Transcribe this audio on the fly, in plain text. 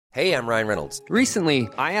Hey, I'm Ryan Reynolds. Recently,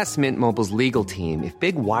 I asked Mint Mobile's legal team if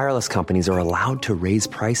big wireless companies are allowed to raise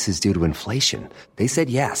prices due to inflation. They said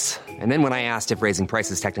yes. And then when I asked if raising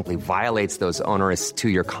prices technically violates those onerous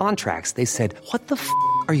two-year contracts, they said, "What the f***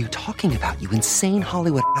 are you talking about, you insane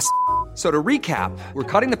Hollywood ass?" So to recap, we're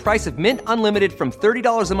cutting the price of Mint Unlimited from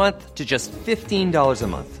 $30 a month to just $15 a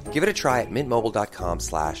month. Give it a try at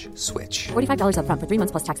mintmobile.com/switch. $45 up front for 3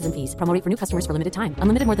 months plus taxes and fees. Promo rate for new customers for limited time.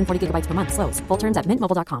 Unlimited more than 40 gigabytes per month. Slows full terms at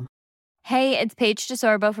mintmobile.com. Hey, it's Paige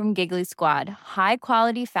DeSorbo from Giggly Squad. High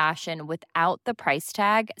quality fashion without the price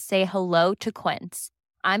tag. Say hello to Quince.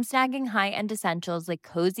 I'm snagging high-end essentials like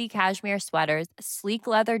cozy cashmere sweaters, sleek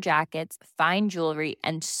leather jackets, fine jewelry,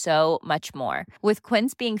 and so much more. With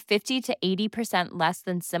Quince being 50 to 80% less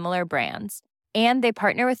than similar brands. And they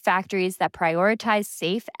partner with factories that prioritize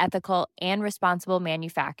safe, ethical, and responsible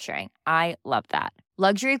manufacturing. I love that.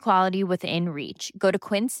 Luxury quality within reach. Go to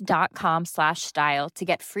quince.com/style to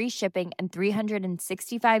get free shipping and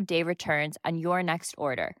 365-day returns on your next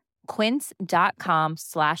order.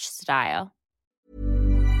 Quince.com/style.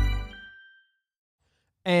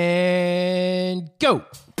 And go.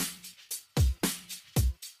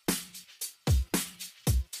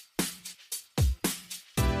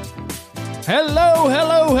 Hello,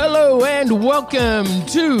 hello, hello, and welcome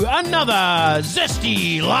to another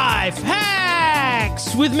Zesty Life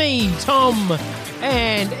Hacks with me, Tom,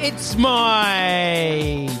 and it's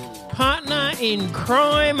my partner in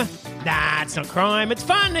crime. Nah, it's not crime, it's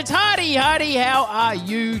fun, it's Hardy. Hardy, how are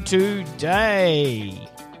you today?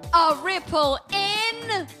 A ripple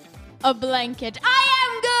in a blanket. I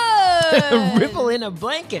am good. A ripple in a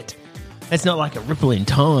blanket. That's not like a ripple in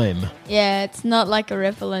time. Yeah, it's not like a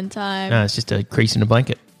ripple in time. No, it's just a crease in a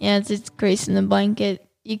blanket. Yeah, it's just a crease in the blanket.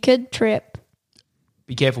 You could trip.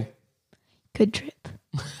 Be careful. Could trip.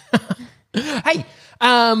 Hey,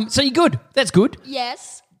 so you're good. That's good.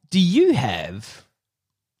 Yes. Do you have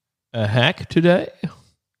a hack today?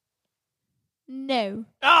 No.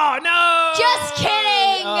 Oh, no! Just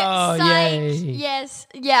kidding. Oh, Psych. yay. Yes.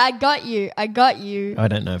 Yeah, I got you. I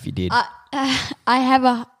don't know if you did. I have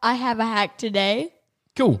a hack today.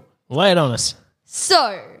 Cool. Lay it on us.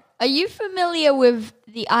 So, are you familiar with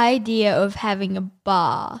the idea of having a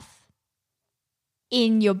bath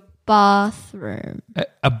in your bathroom?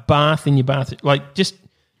 A bath in your bathroom. Like, just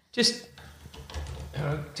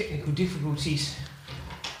technical difficulties.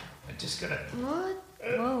 I just got to... What?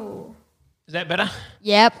 Whoa. Is that better?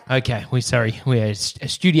 Yep. Okay. We're sorry. We had a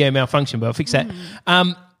studio malfunction, but I'll fix that.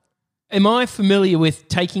 Am I familiar with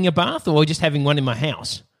taking a bath or just having one in my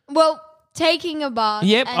house? Well, taking a bath.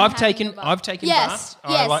 Yep, and I've having taken a bath. bath. Yes.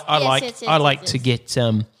 I like to get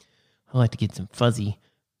some fuzzy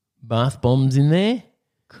bath bombs in there.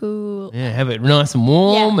 Cool. Yeah, have it nice and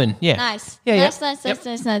warm and yeah. Nice. Yeah, nice, yeah. nice,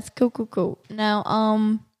 Yep. nice. Cool. Now,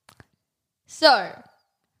 so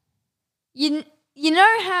you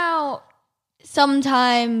know how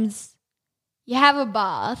sometimes you have a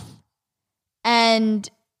bath and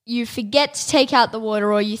you forget to take out the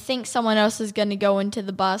water, or you think someone else is going to go into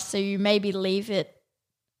the bath, so you maybe leave it.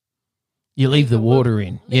 You leave the water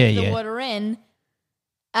in. Leave the water in,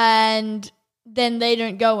 and then they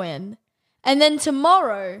don't go in. And then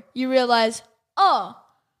tomorrow you realize, oh,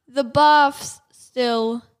 the bath's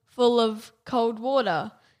still full of cold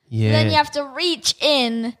water. Yeah. Then you have to reach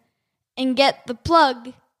in and get the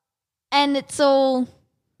plug, and it's all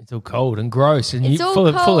cold and gross, and It's you all full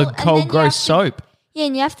of cold, and then cold, you gross have to- soap. yeah,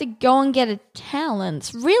 and you have to go and get a towel, and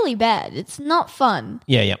it's really bad. It's not fun.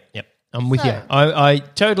 Yeah, yep. I'm with So- you. I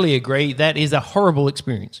totally agree. That is a horrible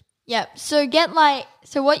experience. Yep. So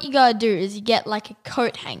what you gotta do is you get like a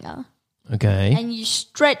coat hanger, Okay. and you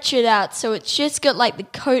stretch it out so it's just got like the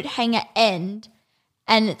coat hanger end,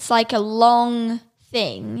 and it's like a long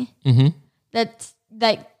thing that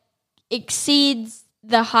exceeds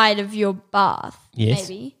the height of your bath. Yes.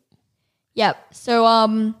 Maybe. Yep.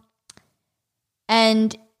 So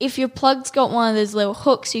and if your plug's got one of those little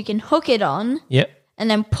hooks, you can hook it on Yep.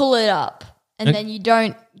 and then pull it up, and Okay. then you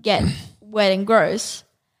don't get wet and gross.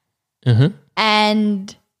 Mm-hmm.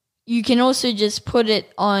 And you can also just put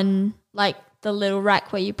it on like the little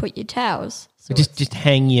rack where you put your towels. So Just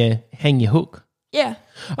hang your hook. yeah.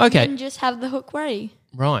 Okay. And just have the hook ready.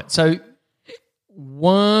 Right. So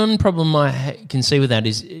one problem I can see with that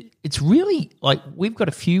is it's really like we've got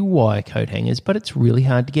a few wire coat hangers, but it's really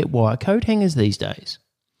hard to get wire coat hangers these days.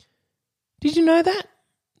 Did you know that?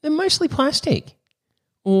 They're mostly plastic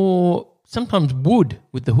or sometimes wood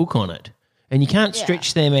with the hook on it, and you can't Yeah.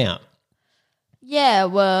 stretch them out. Yeah,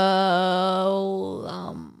 well,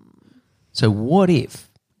 So what if,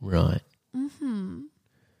 right, you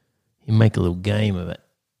make a little game of it.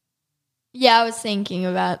 Yeah, I was thinking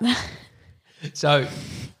about that. So,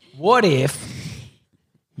 what if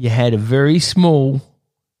you had a very small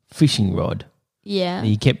fishing rod Yeah. that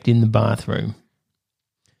you kept in the bathroom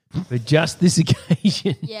for just this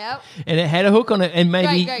occasion? Yep. And it had a hook on it, and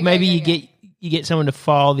maybe Go. you get someone to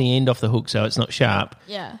file the end off the hook so it's not sharp.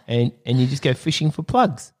 Yeah. And you just go fishing for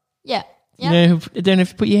plugs. Yeah. You Yep. don't have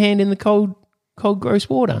to put your hand in the cold, gross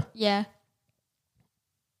water. Yeah.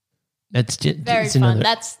 That's just Very it's fun. another-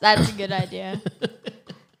 That's a good idea.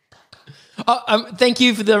 Thank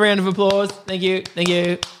you for the round of applause. Thank you.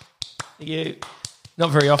 Not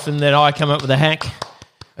very often that I come up with a hack.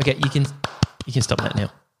 Okay, you can stop that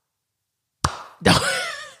now.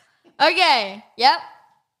 Okay. Yep.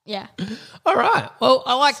 Yeah. All right. Well,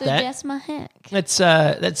 I like So that. that's my hack.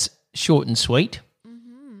 That's short and sweet.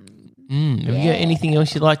 Have you got anything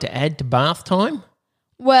else you'd like to add to bath time?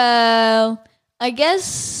 Well, I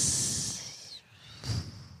guess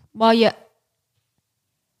while you're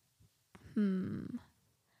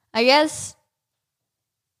I guess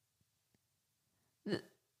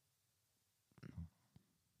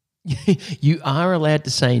You are allowed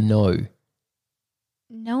to say no.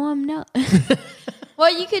 no, I'm not.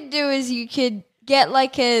 What you could do is you could get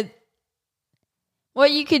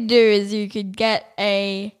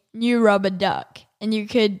a new rubber duck and you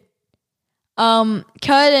could cut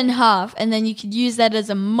it in half and then you could use that as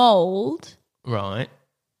a mold Right.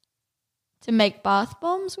 to make bath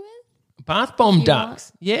bombs with. Bath bomb you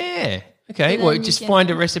ducks. Yeah. Okay. So Well, then you just can find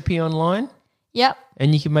a have- recipe online Yep.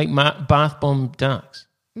 and you can make bath bomb ducks.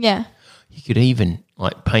 Yeah. You could even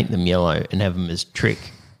paint them yellow and have them as trick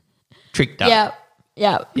duck. Yep.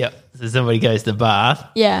 Yep. Yep. So somebody goes to the bath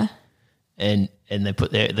Yeah. and they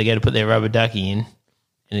go to put their rubber ducky in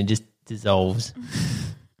and it just dissolves.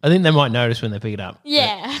 I think they might notice when they pick it up.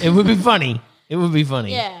 Yeah. It would be funny. It would be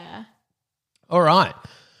funny. Yeah. All right.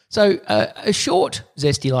 So a short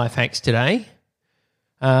Zesty Life Hacks today.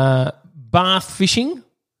 Bath fishing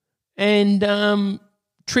and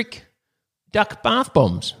trick duck bath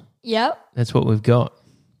bombs. Yep. That's what we've got.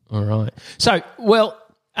 All right. So,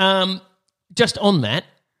 just on that,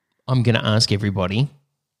 I'm going to ask everybody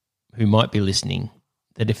who might be listening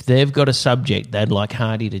that if they've got a subject they'd like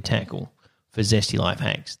Hardy to tackle for Zesty Life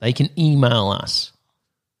Hacks, they can email us.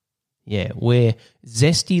 Yeah, we're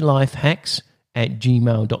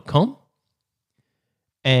zestylifehacks@gmail.com.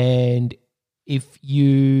 And if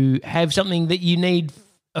you have something that you need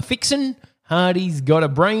a fixin', Hardy's got a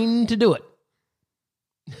brain to do it.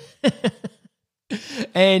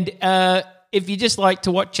 And if you just like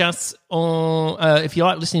to watch us on, if you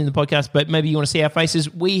like listening to the podcast, but maybe you want to see our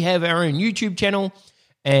faces, we have our own YouTube channel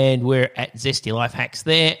and we're at Zesty Life Hacks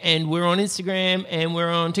there. And we're on Instagram and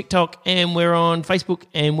we're on TikTok and we're on Facebook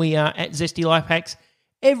and we are at Zesty Life Hacks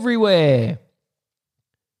everywhere.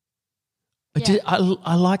 Yeah.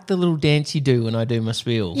 I like the little dance you do when I do my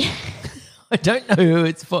spiel. I don't know who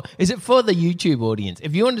it's for. Is it for the YouTube audience?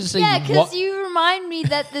 If you wanted to see Yeah, because you remind me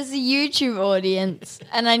that there's a YouTube audience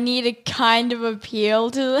and I need to kind of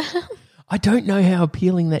appeal to them. I don't know how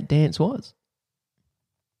appealing that dance was.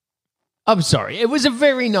 I'm sorry. It was a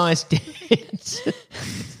very nice dance.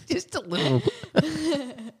 Just a little.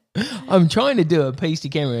 I'm trying to do a piece to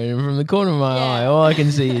camera and from the corner of my eye, all I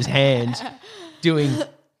can see is hands doing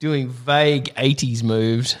vague 80s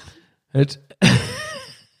moves.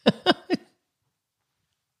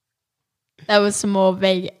 That was some more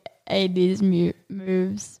vague 80s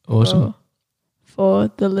moves. Awesome.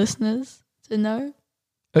 For the listeners to know.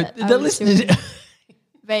 I The was listeners, doing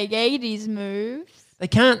vague 80s moves. they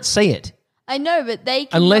can't see it I know, but they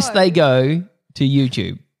can unless know. they go to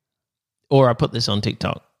YouTube or I put this on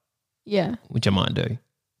TikTok, Yeah. which I might do.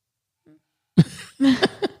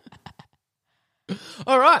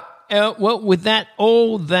 All right. Well, with that,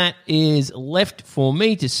 all that is left for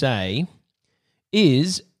me to say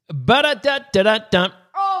is ba-da-da-da-da-da.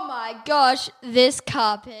 Oh my gosh, this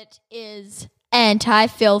carpet is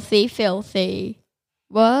anti-filthy.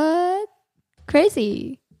 What?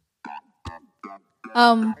 Crazy.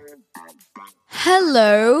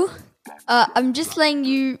 Hello. I'm just letting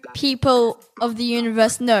you people of the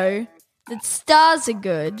universe know that stars are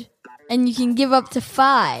good and you can give up to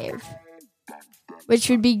 5, which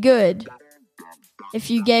would be good if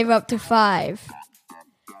you gave up to 5.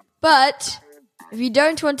 But if you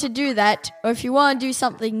don't want to do that, or if you want to do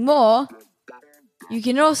something more, you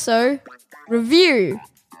can also review,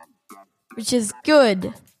 which is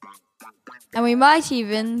good. And we might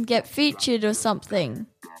even get featured or something.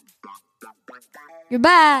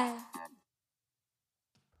 Goodbye.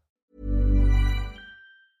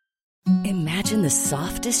 Imagine the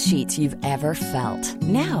softest sheets you've ever felt.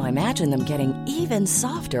 Now imagine them getting even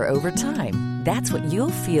softer over time. That's what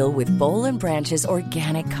you'll feel with Boll & Branch's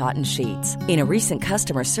organic cotton sheets. In a recent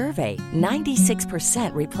customer survey,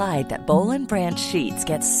 96% replied that Boll & Branch sheets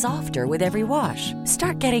get softer with every wash.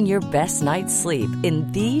 Start getting your best night's sleep in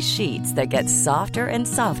these sheets that get softer and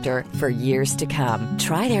softer for years to come.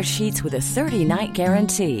 Try their sheets with a 30-night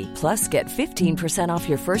guarantee. Plus, get 15% off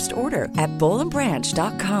your first order at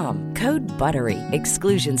bollandbranch.com. Code BUTTERY.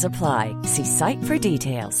 Exclusions apply. See site for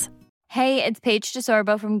details. Hey, it's Paige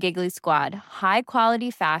DeSorbo from Giggly Squad. High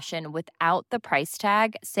quality fashion without the price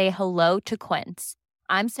tag. Say hello to Quince.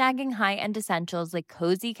 I'm snagging high-end essentials like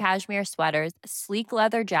cozy cashmere sweaters, sleek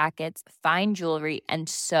leather jackets, fine jewelry, and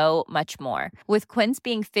so much more. With Quince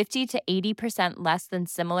being 50 to 80% less than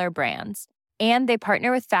similar brands. And they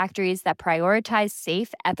partner with factories that prioritize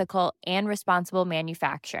safe, ethical, and responsible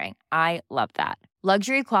manufacturing. I love that.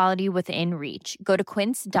 Luxury quality within reach. Go to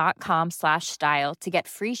quince.com/style to get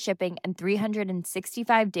free shipping and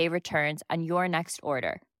 365-day returns on your next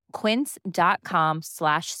order.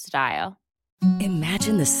 Quince.com/style.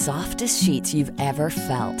 Imagine the softest sheets you've ever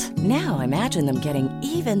felt. Now imagine them getting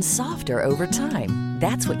even softer over time.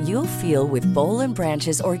 That's what you'll feel with Boll &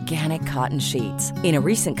 Branch's organic cotton sheets. In a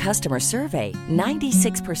recent customer survey,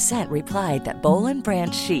 96% replied that Boll &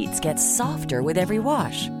 Branch sheets get softer with every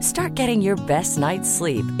wash. Start getting your best night's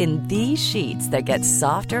sleep in these sheets that get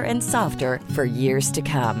softer and softer for years to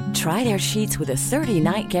come. Try their sheets with a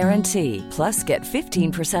 30-night guarantee. Plus, get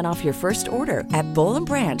 15% off your first order at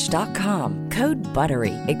bollandbranch.com. Code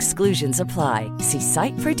BUTTERY. Exclusions apply. See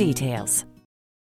site for details.